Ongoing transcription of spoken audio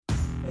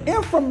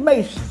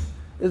Information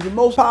is the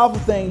most powerful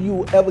thing you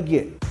will ever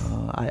get.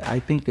 I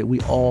think that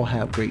we all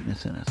have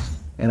greatness in us.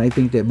 And I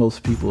think that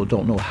most people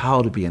don't know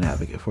how to be an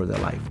advocate for their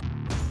life.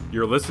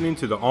 You're listening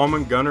to the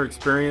Almond Gunner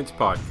Experience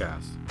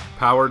podcast,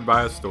 powered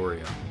by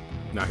Astoria.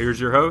 Now here's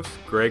your host,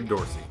 Greg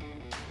Dorsey.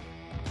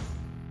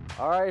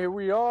 All right, here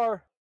we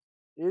are.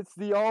 It's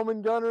the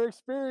Almond Gunner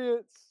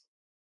Experience.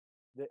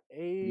 The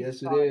Age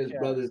Yes, it podcast. is,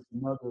 brother.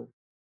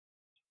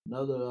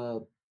 Another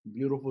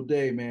beautiful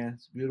day, man.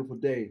 It's a beautiful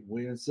day.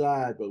 We're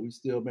inside, but we're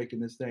still making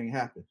this thing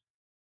happen.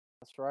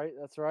 That's right.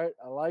 That's right.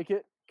 I like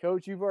it.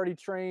 Coach, you've already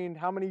trained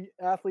how many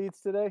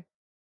athletes today?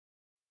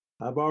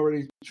 I've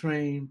already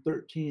trained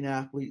 13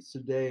 athletes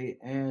today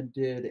and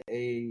did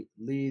a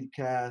lead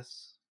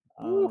cast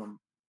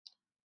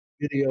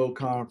video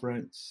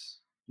conference,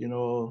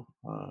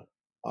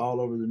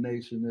 all over the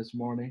nation this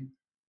morning.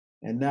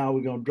 And now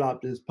we're going to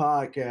drop this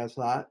podcast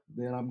hot.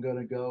 Then I'm going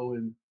to go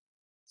and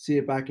see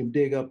if I can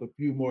dig up a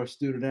few more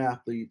student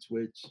athletes,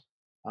 which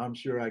I'm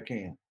sure I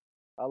can.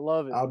 I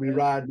love it. I'll be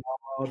riding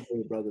all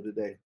day, brother,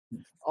 today.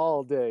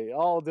 All day.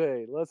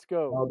 Let's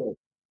go. All day.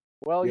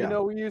 Well,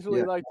 we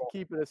usually like to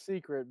keep it a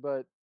secret,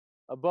 but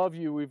above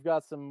you, we've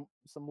got some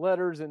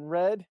letters in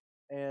red,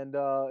 and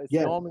it's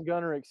the Almond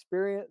Gunner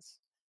Experience.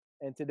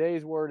 And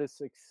today's word is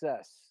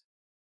success.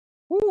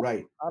 Woo!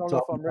 Right. I don't know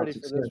if I'm ready for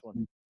this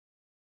one.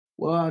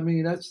 Well, I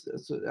mean,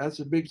 that's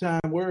a big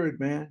time word,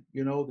 man.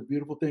 The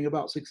beautiful thing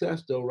about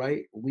success, though,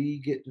 right? We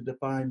get to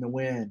define the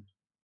win.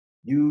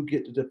 You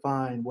get to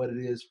define what it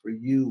is for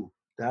you.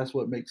 That's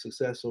what makes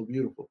success so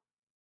beautiful.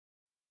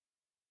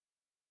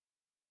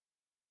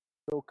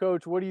 So,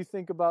 Coach, what do you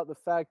think about the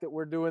fact that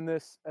we're doing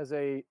this as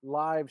a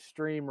live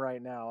stream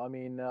right now? I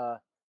mean,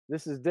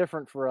 this is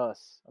different for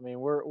us. I mean,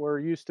 we're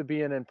used to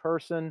being in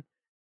person.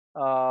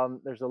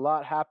 There's a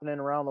lot happening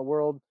around the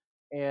world,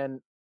 and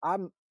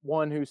I'm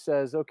one who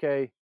says,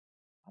 okay,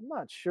 I'm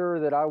not sure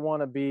that I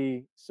want to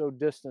be so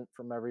distant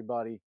from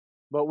everybody,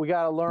 but we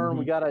got to learn,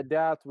 we got to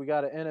adapt, we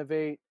got to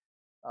innovate.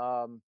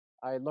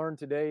 I learned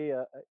today,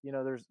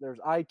 there's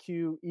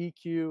IQ,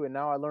 EQ, and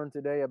now I learned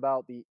today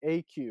about the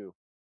AQ,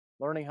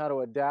 learning how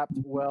to adapt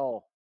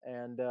well.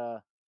 And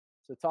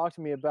so talk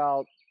to me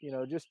about,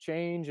 just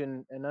change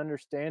and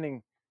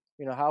understanding,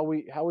 how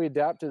we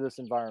adapt to this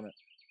environment.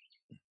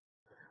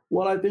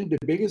 Well, I think the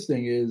biggest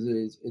thing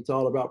is it's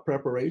all about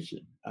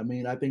preparation. I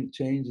mean, I think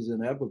change is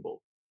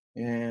inevitable.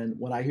 And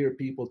when I hear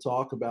people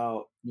talk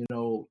about,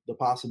 the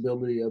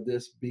possibility of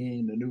this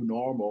being the new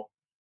normal,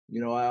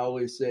 I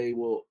always say,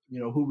 well,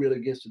 who really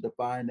gets to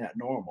define that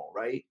normal,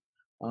 right?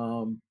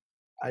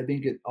 I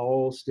think it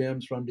all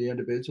stems from the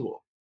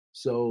individual.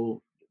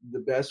 So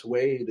the best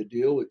way to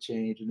deal with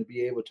change and to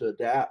be able to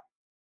adapt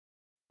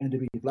and to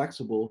be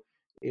flexible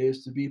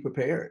is to be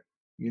prepared.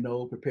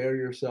 Prepare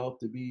yourself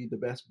to be the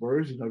best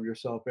version of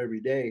yourself every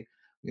day.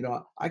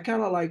 I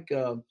kind of like,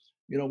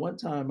 one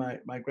time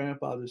my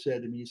grandfather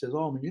said to me, he says,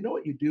 "Oh, man, you know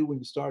what you do when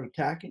you start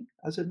attacking?"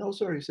 I said, "No,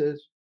 sir." He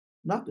says,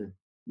 "Nothing.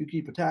 You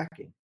keep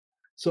attacking."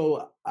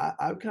 So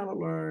I've kind of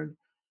learned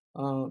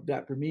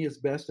that for me, it's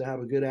best to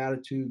have a good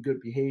attitude,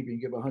 good behavior,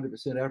 and give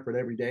 100% effort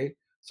every day.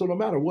 So no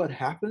matter what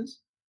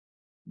happens,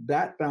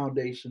 that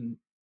foundation,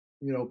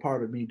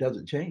 part of me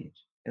doesn't change,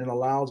 and it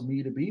allows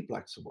me to be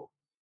flexible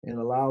and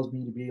allows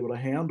me to be able to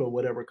handle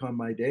whatever come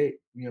my day,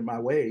 my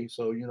way.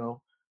 So,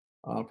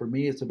 for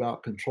me, it's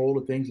about control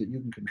the things that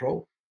you can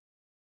control.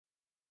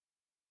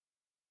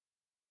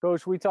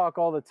 Coach, we talk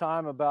all the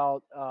time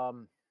about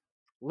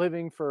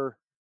living for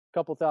a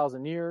couple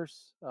thousand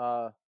years,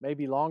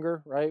 maybe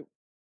longer, right?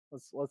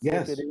 Let's look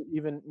at it,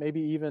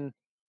 even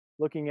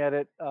looking at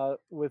it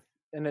with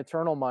an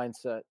eternal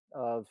mindset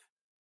of,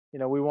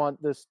 we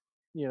want this,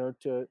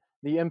 to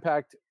the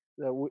impact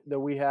that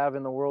we have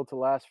in the world to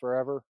last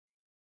forever.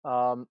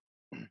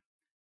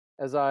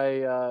 As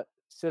I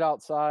sit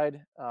outside,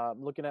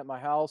 looking at my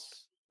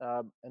house,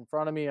 in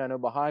front of me, I know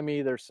behind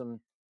me there's some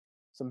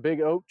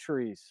big oak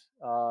trees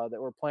that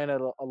were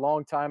planted a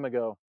long time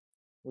ago.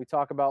 We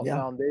talk about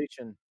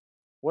foundation.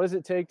 What does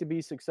it take to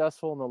be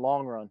successful in the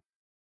long run?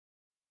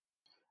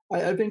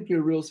 I think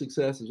your real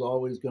success is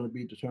always going to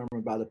be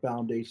determined by the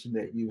foundation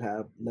that you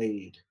have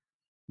laid.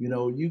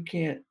 You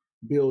can't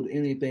build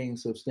anything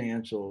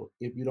substantial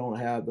if you don't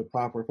have the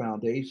proper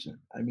foundation.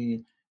 I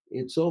mean,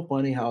 it's so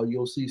funny how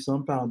you'll see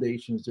some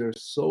foundations, they're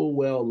so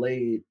well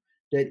laid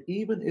that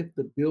even if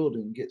the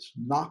building gets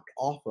knocked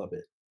off of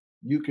it,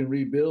 you can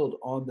rebuild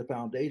on the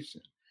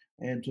foundation.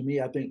 And to me,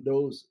 I think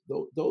those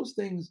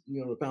things,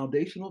 the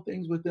foundational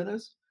things within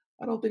us,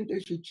 I don't think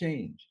they should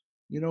change.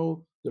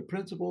 The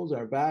principles,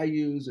 our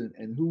values,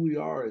 and who we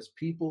are as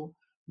people,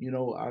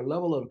 our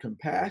level of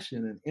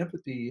compassion and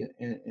empathy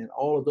and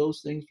all of those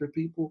things for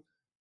people,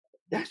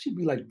 that should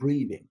be like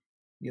breathing.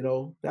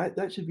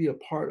 That should be a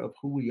part of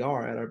who we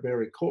are at our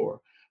very core.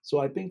 So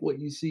I think what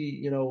you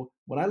see,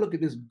 when I look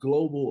at this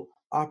global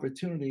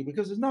opportunity,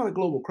 because it's not a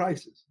global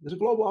crisis, it's a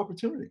global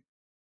opportunity.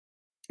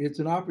 It's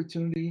an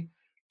opportunity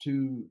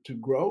to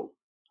grow.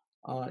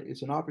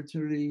 It's an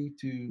opportunity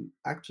to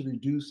actually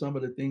do some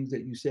of the things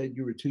that you said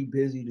you were too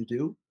busy to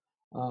do.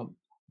 Um,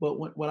 But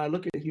when I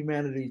look at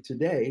humanity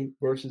today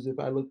versus if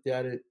I looked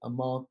at it a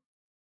month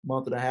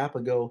and a half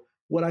ago,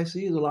 what I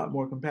see is a lot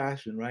more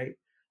compassion, right?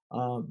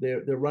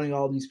 They're running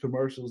all these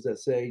commercials that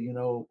say,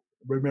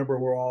 remember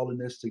we're all in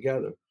this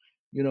together.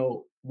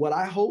 What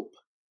I hope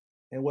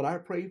and what I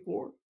pray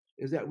for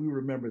is that we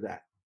remember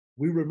that.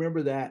 We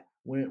remember that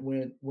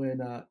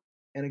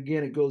and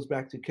again, it goes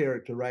back to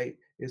character, right?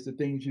 It's the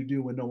things you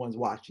do when no one's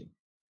watching.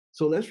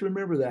 So let's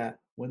remember that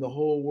when the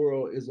whole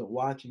world isn't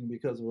watching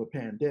because of a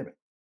pandemic.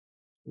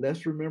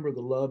 Let's remember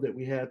the love that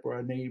we had for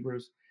our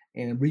neighbors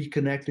and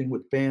reconnecting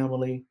with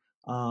family,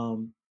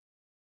 um,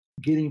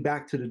 getting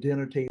back to the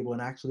dinner table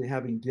and actually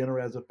having dinner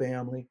as a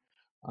family.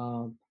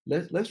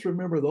 Let's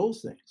remember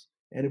those things.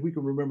 And if we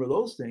can remember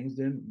those things,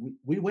 then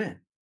we win.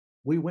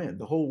 We win.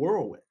 The whole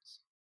world wins.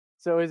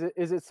 So is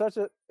it such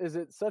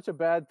a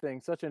bad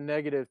thing, such a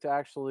negative to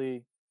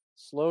actually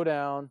slow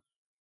down,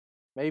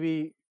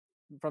 maybe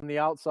from the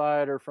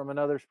outside or from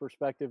another's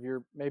perspective,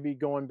 you're maybe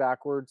going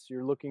backwards,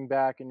 you're looking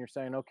back and you're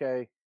saying,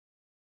 okay,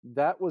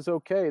 that was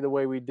okay the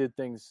way we did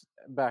things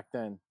back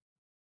then,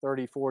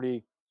 30,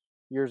 40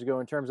 years ago,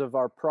 in terms of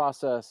our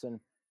process and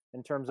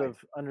in terms Right.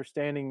 of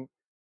understanding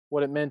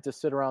what it meant to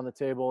sit around the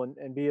table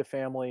and be a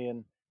family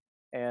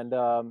and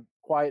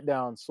quiet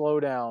down, slow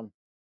down,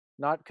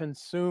 not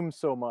consume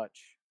so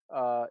much.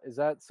 Is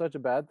that such a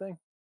bad thing?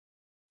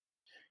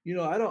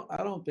 I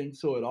don't think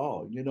so at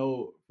all.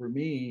 For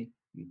me,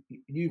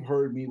 you've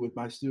heard me with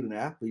my student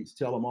athletes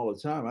tell them all the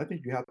time. I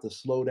think you have to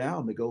slow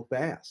down to go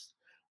fast.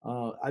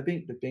 I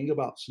think the thing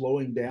about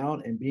slowing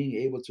down and being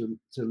able to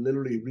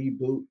literally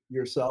reboot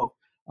yourself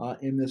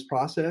in this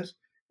process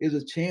is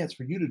a chance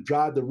for you to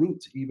drive the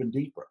roots even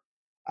deeper.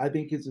 I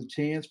think it's a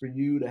chance for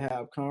you to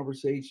have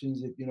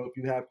conversations if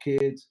you have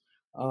kids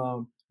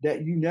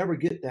that you never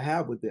get to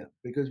have with them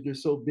because you're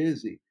so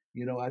busy.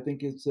 I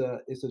think it's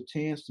a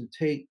chance to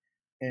take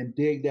and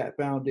dig that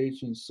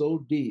foundation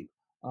so deep.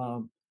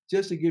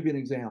 Just to give you an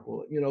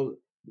example,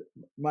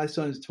 my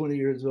son's 20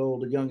 years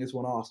old, the youngest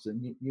one,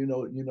 Austin. You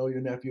know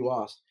your nephew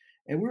Austin,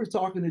 and we were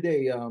talking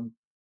today.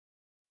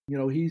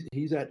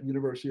 He's at the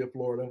University of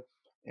Florida,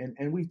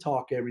 and we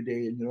talk every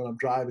day. And I'm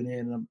driving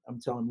in, and I'm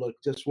telling him, look,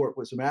 just work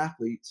with some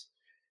athletes,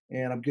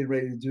 and I'm getting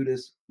ready to do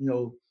this,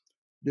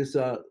 this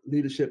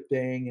leadership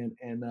thing,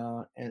 and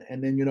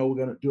then we're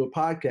going to do a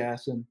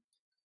podcast. And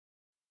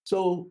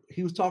so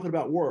he was talking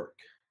about work.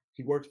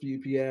 He works for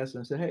UPS,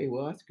 and I said, hey,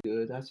 well, that's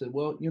good. I said,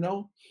 well,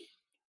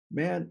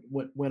 man,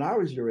 when I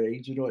was your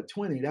age, at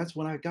 20, that's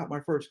when I got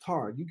my first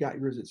car. You got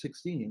yours at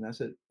 16. And I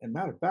said, and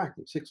matter of fact,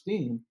 at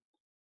 16,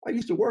 I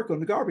used to work on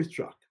the garbage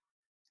truck.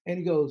 And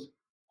he goes,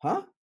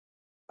 huh?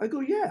 I go,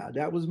 yeah,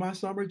 that was my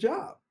summer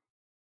job.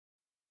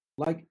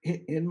 Like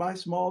in my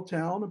small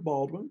town of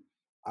Baldwin,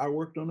 I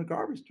worked on the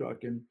garbage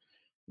truck. And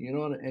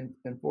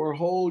for a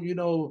whole,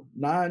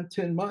 9,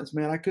 10 months,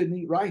 man, I couldn't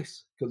eat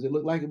rice because it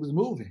looked like it was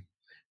moving,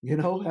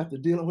 after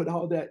dealing with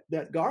all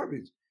that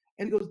garbage.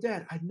 And he goes,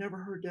 Dad, I'd never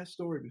heard that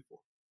story before.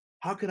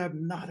 How could I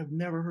not have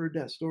never heard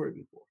that story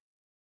before?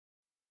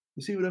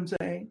 You see what I'm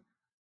saying?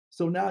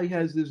 So now he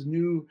has this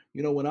new,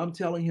 when I'm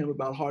telling him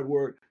about hard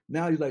work,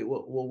 now he's like,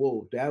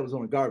 whoa, Dad was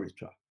on a garbage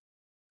truck.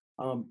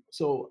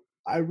 So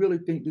I really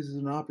think this is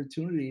an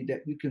opportunity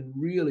that you can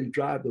really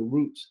drive the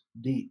roots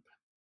deep.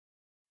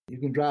 You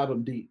can drive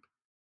them deep.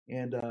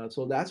 And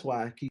so that's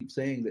why I keep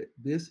saying that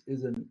this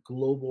is a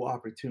global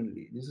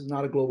opportunity. This is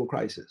not a global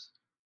crisis.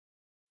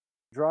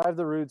 Drive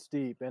the roots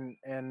deep,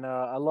 and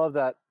I love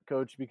that,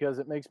 Coach, because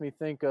it makes me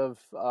think of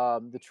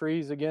the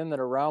trees again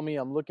that are around me.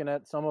 I'm looking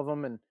at some of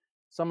them, and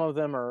some of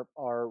them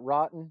are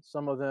rotten.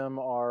 Some of them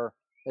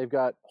they've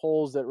got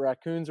holes that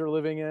raccoons are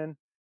living in.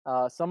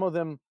 Some of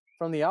them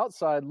from the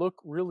outside look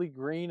really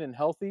green and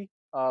healthy,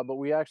 but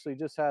we actually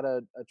just had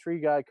a tree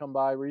guy come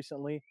by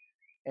recently,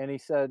 and he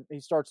said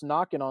he starts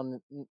knocking on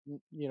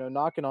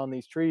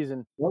these trees,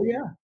 and Oh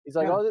yeah, he's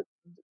like, yeah.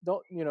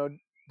 oh,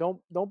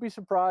 don't be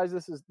surprised.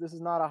 This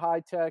is not a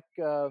high tech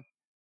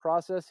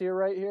process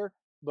right here,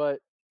 but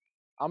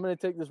I'm going to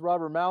take this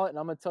rubber mallet and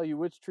I'm going to tell you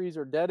which trees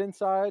are dead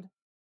inside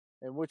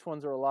and which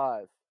ones are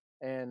alive.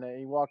 And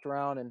he walked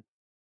around and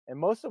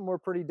most of them were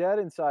pretty dead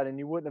inside, and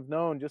you wouldn't have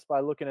known just by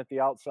looking at the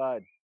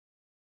outside.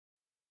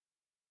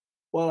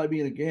 Well, I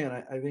mean, again,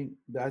 I think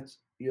that's,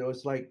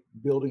 it's like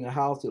building a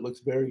house that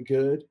looks very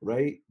good,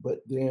 right?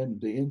 But then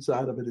the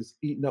inside of it is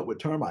eaten up with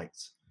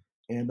termites.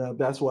 And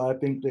that's why I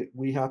think that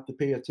we have to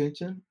pay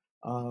attention.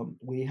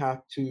 We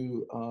have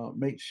to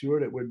make sure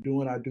that we're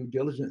doing our due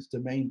diligence to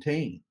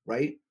maintain,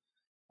 right?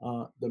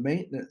 The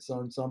maintenance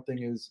on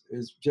something is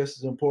just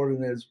as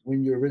important as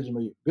when you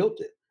originally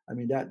built it. I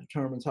mean, that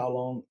determines how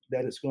long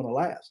that it's going to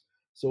last.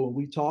 So when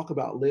we talk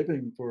about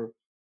living for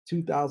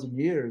 2,000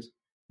 years,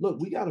 look,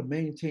 we got to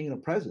maintain a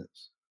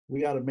presence.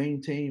 We got to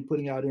maintain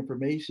putting out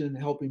information,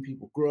 helping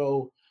people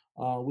grow.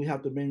 We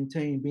have to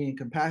maintain being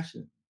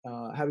compassionate,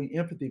 having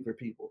empathy for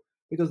people,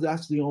 because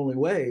that's the only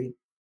way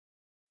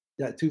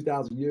that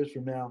 2,000 years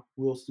from now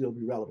will still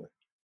be relevant.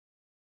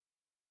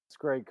 That's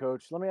great,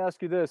 Coach. Let me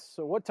ask you this: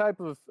 so, what type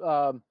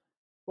of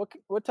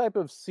What type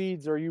of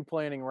seeds are you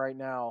planting right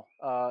now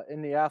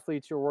in the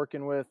athletes you're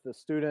working with, the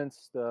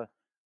students, the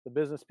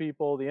business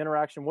people, the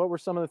interaction? What were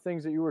some of the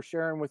things that you were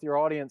sharing with your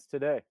audience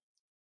today?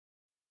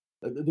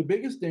 The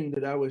biggest thing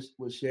that I was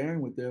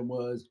sharing with them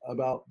was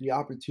about the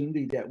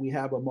opportunity that we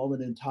have a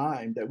moment in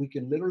time that we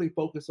can literally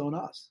focus on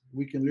us.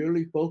 We can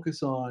literally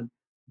focus on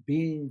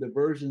being the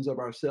versions of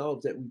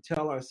ourselves that we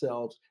tell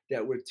ourselves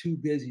that we're too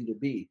busy to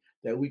be.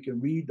 That we can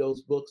read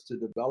those books to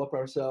develop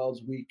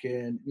ourselves. We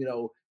can,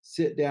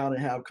 sit down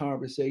and have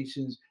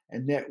conversations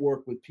and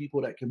network with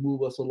people that can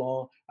move us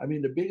along. I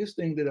mean, the biggest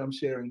thing that I'm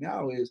sharing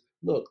now is,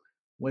 look,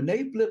 when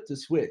they flip the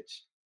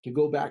switch to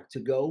go back to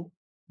go,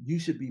 you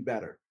should be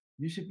better.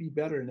 You should be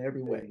better in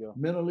every There you way, go.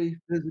 mentally,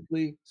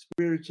 physically,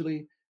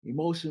 spiritually,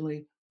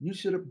 emotionally. You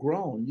should have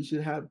grown. You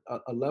should have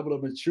a level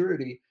of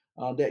maturity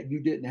that you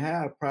didn't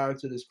have prior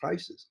to this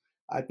crisis.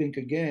 I think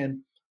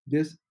again,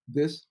 this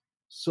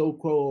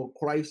so-called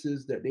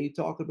crisis that they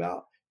talk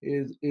about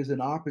is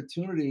an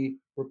opportunity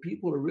for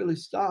people to really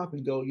stop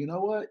and go, you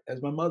know what?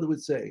 As my mother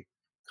would say,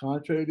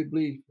 contrary to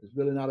belief, it's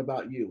really not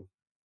about you.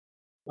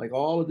 Like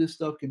all of this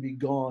stuff can be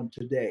gone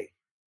today.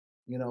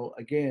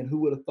 Again, who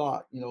would have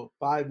thought,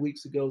 5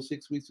 weeks ago,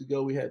 6 weeks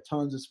ago, we had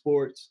tons of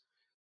sports,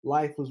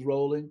 life was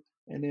rolling.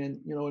 And then,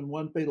 in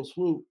one fatal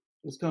swoop,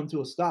 it's come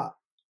to a stop.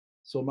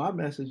 So my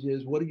message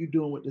is, what are you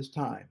doing with this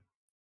time?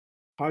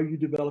 How are you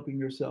developing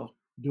yourself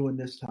during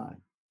this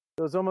time?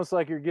 So it's almost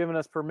like you're giving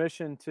us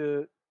permission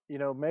to,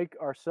 make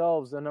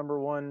ourselves the number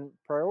one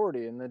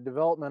priority in the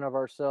development of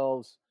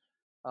ourselves.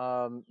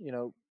 You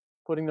know,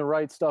 putting the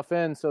right stuff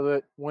in so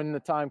that when the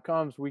time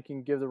comes, we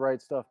can give the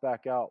right stuff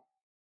back out.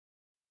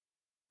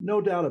 No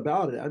doubt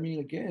about it. I mean,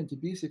 again, to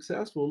be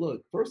successful,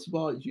 look, first of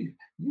all, you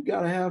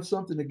got to have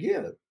something to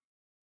give.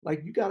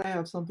 Like you got to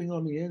have something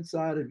on the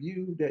inside of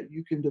you that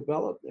you can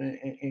develop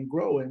and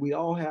grow. And we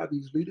all have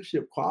these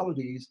leadership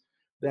qualities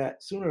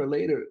that sooner or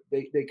later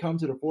they come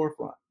to the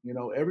forefront.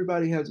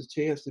 Everybody has a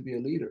chance to be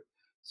a leader.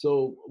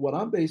 So what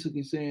I'm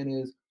basically saying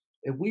is,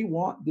 if we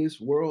want this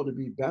world to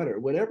be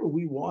better, whatever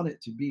we want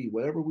it to be,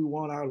 whatever we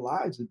want our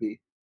lives to be,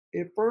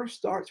 it first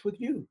starts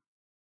with you.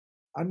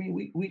 I mean,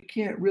 we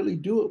can't really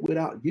do it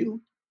without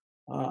you.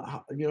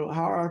 How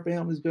our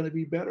family is going to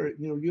be better.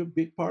 You're a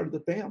big part of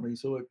the family.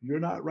 So if you're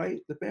not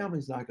right, the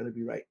family's not going to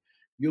be right.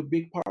 You're a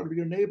big part of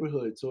your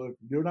neighborhood. So if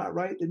you're not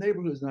right, the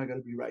neighborhood's not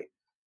going to be right.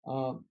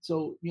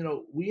 So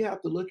we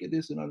have to look at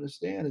this and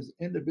understand as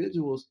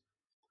individuals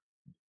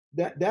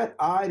that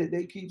I that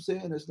they keep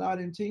saying it's not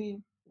in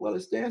team. Well,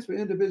 it stands for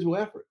individual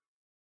effort.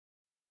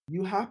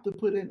 You have to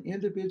put in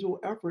individual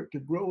effort to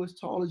grow as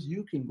tall as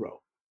you can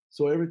grow.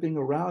 So everything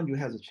around you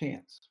has a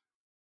chance.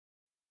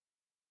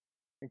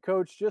 And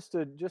coach, just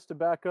to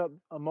back up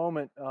a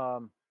moment,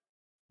 the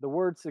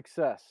word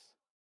success.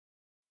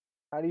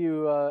 How do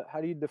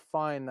you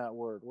define that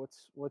word?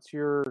 What's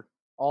your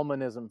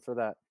almanism for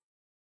that?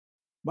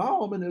 My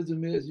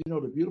almanism is,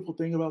 the beautiful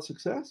thing about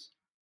success,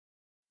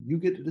 you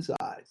get to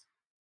decide.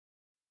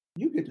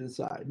 You get to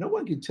decide. No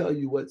one can tell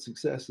you what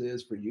success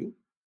is for you.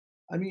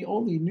 I mean,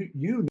 only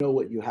you know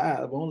what you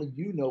have. Only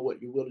you know what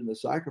you're willing to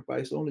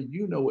sacrifice. Only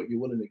you know what you're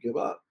willing to give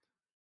up.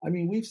 I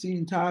mean, we've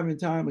seen time and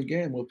time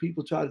again where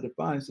people try to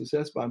define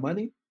success by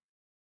money.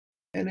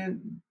 And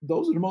then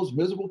those are the most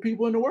miserable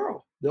people in the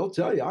world. They'll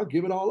tell you, I'll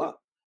give it all up.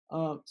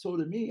 So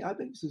to me, I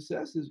think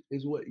success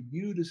is what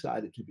you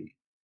decide it to be.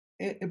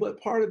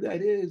 But part of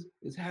that is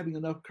having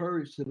enough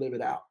courage to live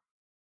it out.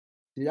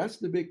 See, that's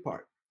the big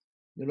part.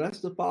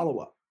 That's the follow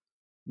up.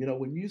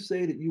 When you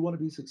say that you want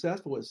to be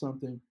successful at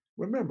something,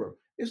 remember,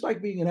 it's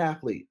like being an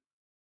athlete.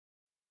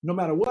 No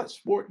matter what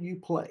sport you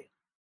play,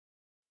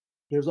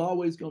 there's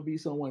always going to be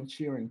someone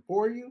cheering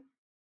for you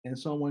and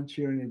someone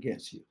cheering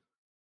against you.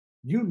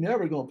 You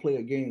never going to play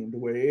a game to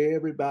where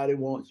everybody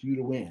wants you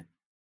to win.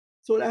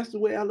 So that's the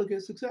way I look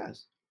at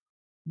success.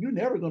 You're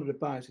never going to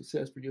define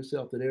success for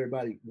yourself that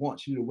everybody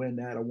wants you to win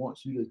that or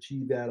wants you to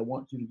achieve that or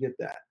wants you to get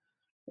that.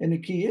 And the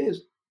key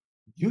is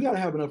you got to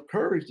have enough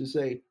courage to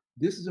say,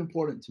 this is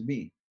important to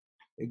me.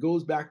 It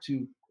goes back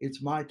to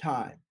it's my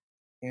time.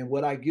 And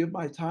what I give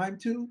my time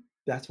to,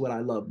 that's what I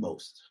love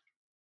most.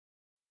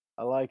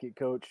 I like it,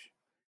 coach.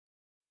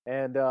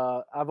 And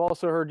I've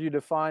also heard you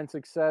define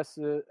success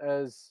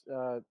as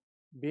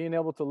being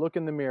able to look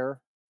in the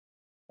mirror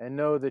and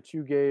know that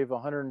you gave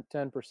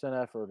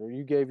 110% effort or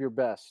you gave your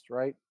best,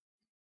 right?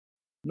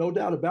 No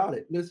doubt about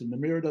it. Listen, the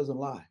mirror doesn't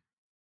lie,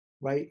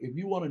 right? If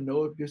you want to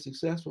know if you're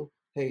successful,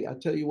 hey, I'll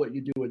tell you what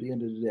you do at the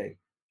end of the day.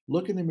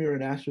 Look in the mirror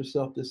and ask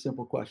yourself this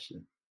simple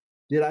question.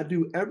 Did I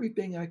do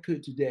everything I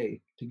could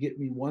today to get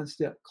me one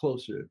step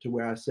closer to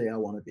where I say I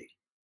want to be?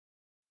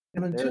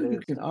 And There it until you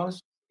is. can honestly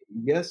say,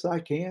 yes, I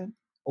can,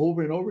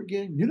 over and over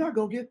again, you're not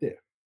going to get there.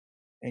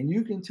 And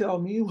you can tell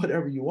me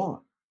whatever you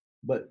want.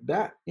 But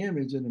that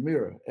image in the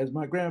mirror, as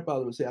my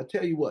grandfather would say, I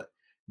tell you what,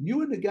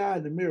 you and the guy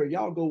in the mirror,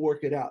 y'all go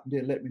work it out and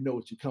then let me know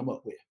what you come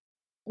up with.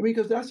 I mean,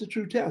 because that's the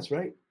true test,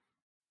 right?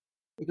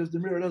 Because the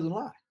mirror doesn't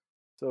lie.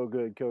 So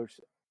good, coach.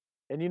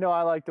 And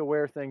I like to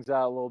wear things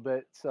out a little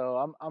bit,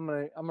 so I'm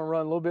gonna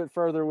run a little bit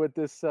further with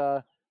this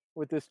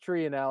with this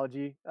tree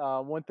analogy.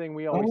 One thing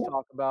we always Oh,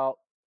 talk about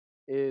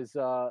is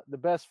the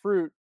best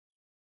fruit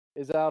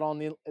is out oh, on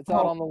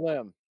the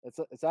limb. It's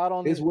out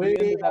on it's way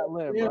the end of out that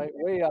limb, there. right?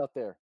 Way out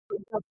there.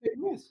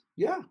 Yes.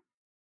 Yeah.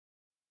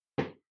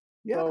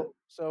 Yeah.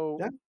 So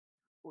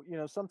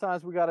That,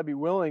 sometimes we got to be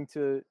willing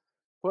to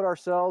put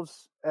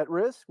ourselves at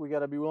risk. We got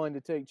to be willing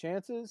to take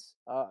chances.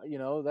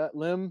 That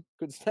limb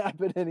could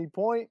snap at any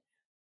point,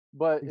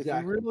 but if you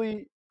exactly.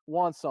 really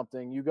want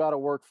something, you got to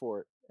work for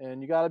it,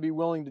 and you got to be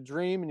willing to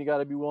dream, and you got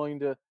to be willing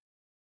to,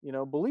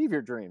 believe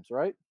your dreams,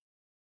 right?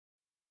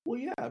 Well,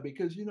 yeah,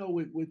 because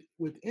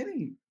with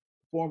any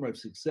form of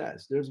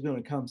success, there's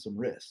going to come some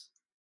risks,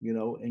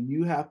 and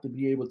you have to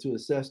be able to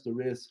assess the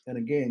risk. And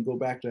again, go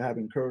back to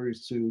having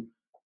courage to,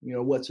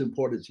 what's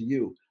important to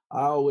you.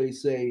 I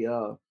always say,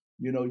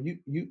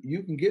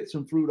 you can get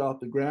some fruit off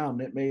the ground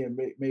that may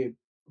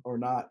or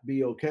not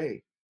be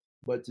okay,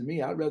 but to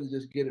me, I'd rather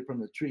just get it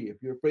from the tree. If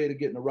you're afraid of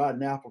getting a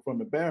rotten apple from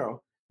the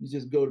barrel, you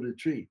just go to the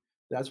tree.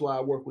 That's why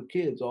I work with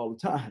kids all the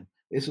time.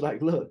 It's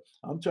like, look,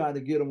 I'm trying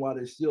to get them while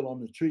they're still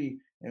on the tree,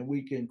 and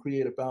we can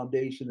create a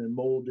foundation and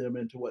mold them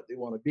into what they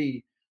want to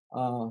be.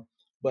 Uh,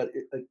 but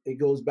it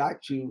goes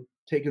back to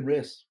taking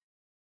risks,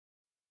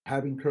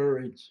 having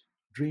courage,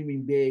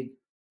 dreaming big,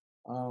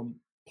 um,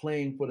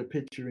 playing for the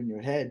picture in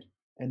your head,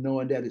 and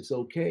knowing that it's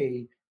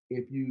okay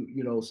if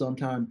you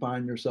sometimes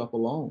find yourself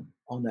alone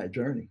on that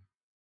journey.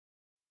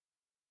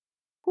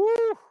 Whoo,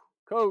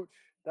 coach,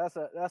 that's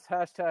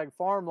hashtag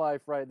farm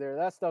life right there.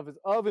 That stuff is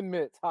oven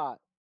mitts hot,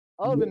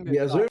 oven mitts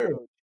Yes, hot, sir.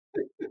 coach.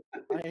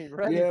 I ain't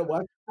ready Yeah, for.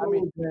 watch I your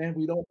mean, toes, man.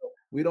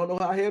 We don't know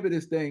how heavy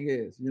this thing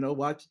is.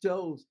 Watch your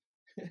toes.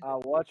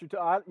 watch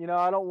your. I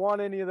don't want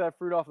any of that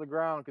fruit off the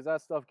ground because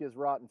that stuff gets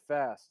rotten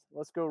fast.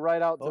 Let's go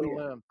right out to Oh the yeah.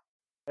 limb.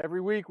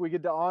 Every week we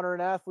get to honor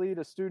an athlete,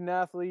 a student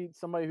athlete,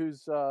 somebody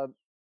who's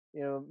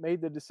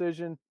made the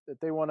decision that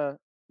they want to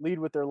lead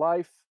with their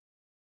life.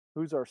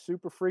 Who's our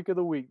super freak of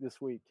the week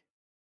this week?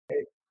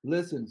 Hey,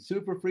 listen,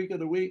 Super Freak of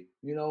the Week,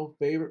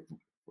 favorite,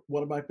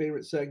 one of my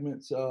favorite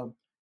segments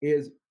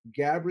is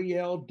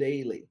Gabrielle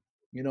Daly,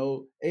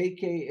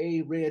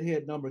 AKA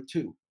Redhead number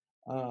two.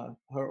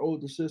 Her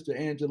older sister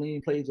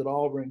Angeline plays at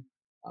Auburn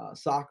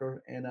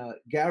soccer, and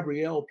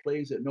Gabrielle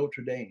plays at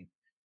Notre Dame.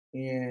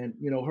 And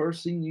her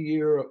senior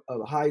year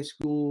of high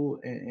school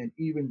and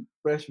even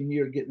freshman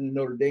year getting to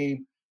Notre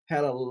Dame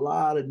had a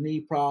lot of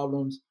knee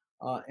problems.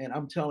 And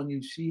I'm telling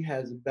you, she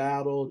has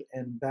battled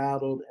and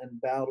battled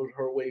and battled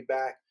her way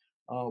back.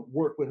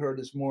 Worked with her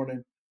this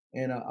morning,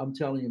 and I'm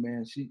telling you,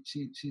 man,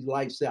 she's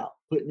lights out,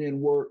 putting in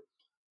work.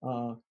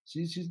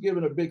 She's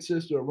giving her big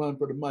sister a run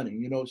for the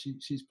money.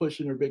 She's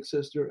pushing her big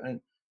sister,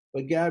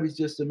 but Gabby's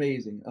just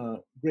amazing.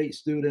 Great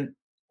student.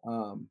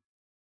 Um,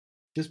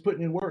 just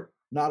putting in work,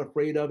 not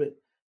afraid of it.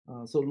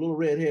 So the little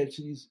redhead,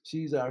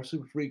 she's our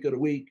super freak of the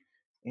week,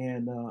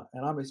 and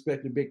I'm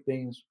expecting big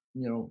things,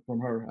 from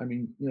her. I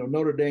mean,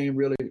 Notre Dame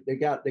really they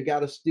got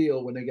a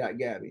steal when they got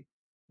Gabby,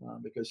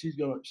 because she's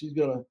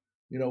gonna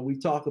we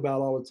talk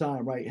about all the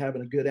time, right?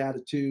 Having a good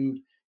attitude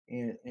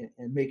and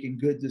making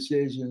good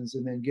decisions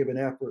and then giving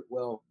effort.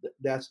 Well,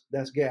 that's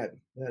Gabby.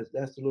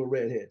 That's the little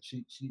redhead.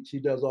 She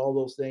does all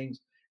those things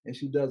and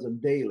she does them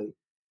daily,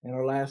 and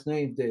her last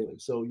name's Daly.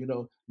 So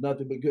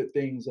nothing but good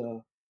things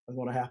are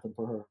going to happen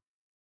for her.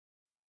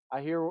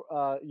 I hear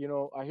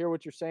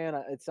what you're saying.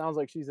 It sounds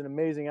like she's an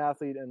amazing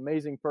athlete, an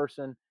amazing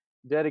person,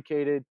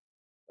 dedicated,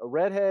 a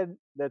redhead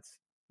that's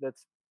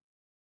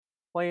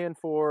playing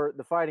for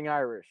the Fighting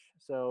Irish.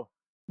 So,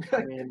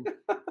 I mean,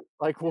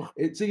 like, well,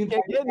 It you seems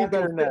can't like get a any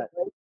better natural than fit. that.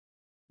 Right?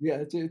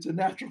 Yeah, it's a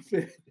natural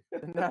fit.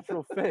 A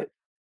natural fit.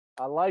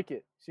 I like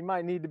it. She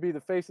might need to be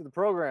the face of the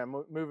program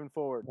moving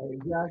forward.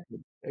 Exactly,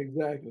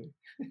 exactly.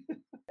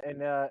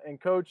 And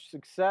coach,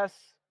 success.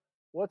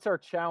 What's our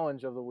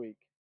challenge of the week?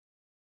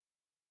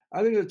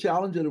 I think the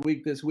challenge of the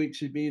week this week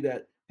should be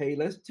that, hey,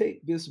 let's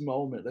take this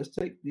moment, let's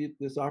take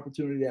this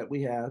opportunity that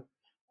we have.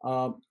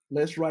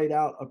 Let's write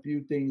out a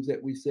few things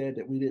that we said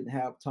that we didn't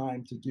have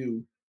time to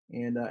do,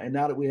 and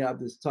now that we have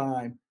this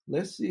time,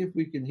 let's see if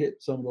we can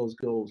hit some of those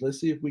goals. Let's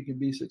see if we can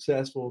be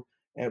successful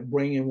at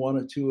bringing one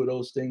or two of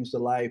those things to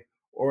life,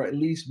 or at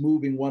least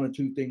moving one or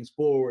two things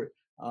forward.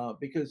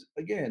 Because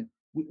again,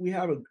 we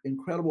have an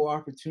incredible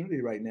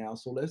opportunity right now,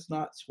 so let's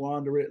not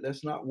squander it.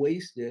 Let's not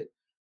waste it.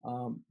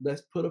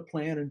 Let's put a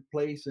plan in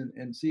place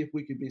and see if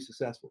we can be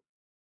successful.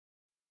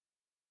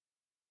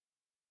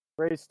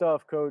 Great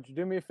stuff, coach.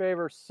 Do me a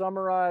favor,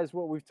 summarize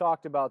what we've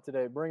talked about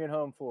today. Bring it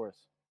home for us.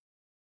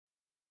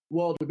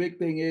 Well, the big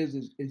thing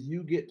is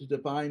you get to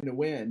define the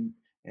win,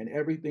 and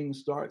everything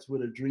starts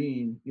with a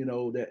dream,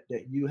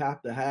 that you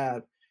have to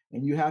have,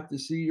 and you have to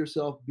see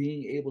yourself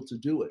being able to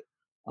do it.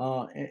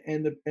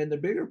 And the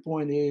bigger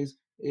point is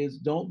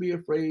don't be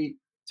afraid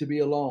to be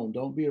alone.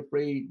 Don't be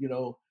afraid,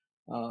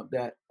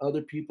 that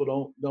other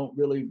people don't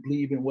really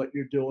believe in what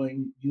you're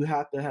doing. You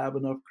have to have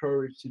enough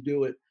courage to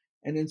do it,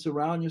 and then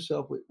surround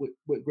yourself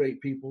with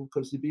great people,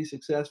 because to be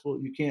successful,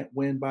 you can't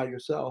win by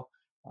yourself.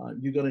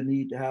 You're going to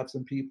need to have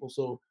some people.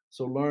 So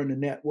learn to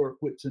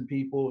network with some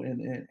people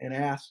and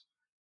ask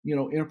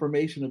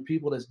information of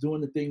people that's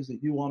doing the things that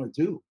you want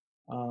to do.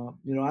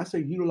 I say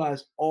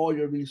utilize all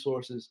your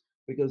resources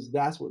because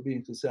that's what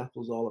being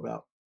successful is all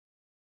about.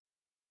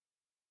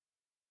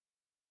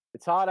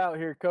 It's hot out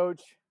here,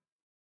 Coach.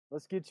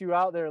 Let's get you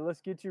out there.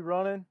 Let's get you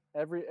running.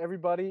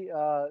 Everybody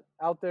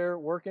out there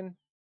working,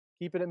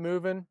 keeping it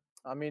moving.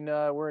 I mean,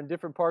 we're in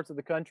different parts of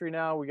the country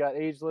now. We got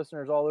age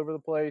listeners all over the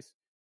place.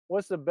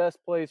 What's the best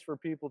place for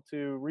people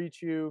to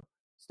reach you,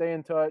 stay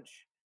in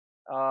touch,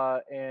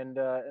 and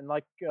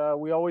like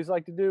we always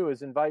like to do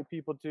is invite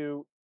people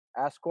to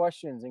ask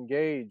questions,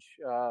 engage.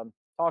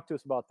 Talk to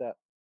us about that.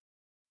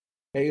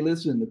 Hey,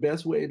 listen, the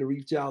best way to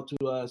reach out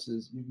to us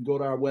is you can go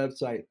to our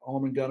website,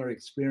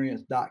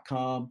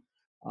 almondgunnerexperience.com.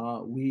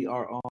 We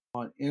are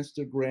on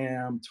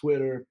Instagram,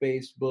 Twitter,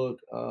 Facebook,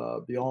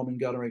 the Almond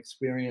Gunner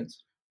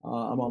Experience.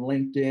 I'm on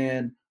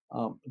LinkedIn.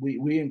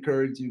 We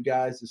encourage you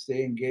guys to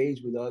stay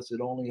engaged with us. It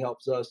only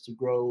helps us to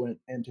grow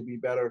and to be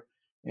better.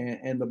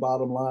 And the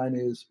bottom line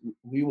is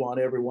we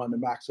want everyone to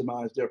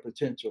maximize their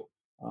potential,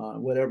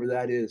 whatever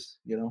that is,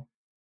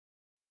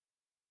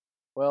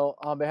 Well,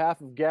 on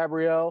behalf of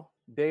Gabrielle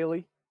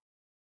Daly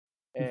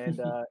and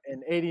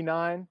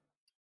 89,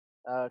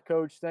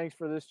 Coach, thanks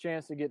for this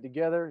chance to get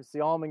together. It's the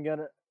Almond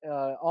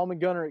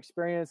Gunner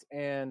Experience.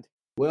 And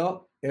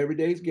well, every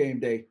day's game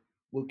day.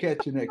 We'll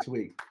catch you next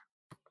week.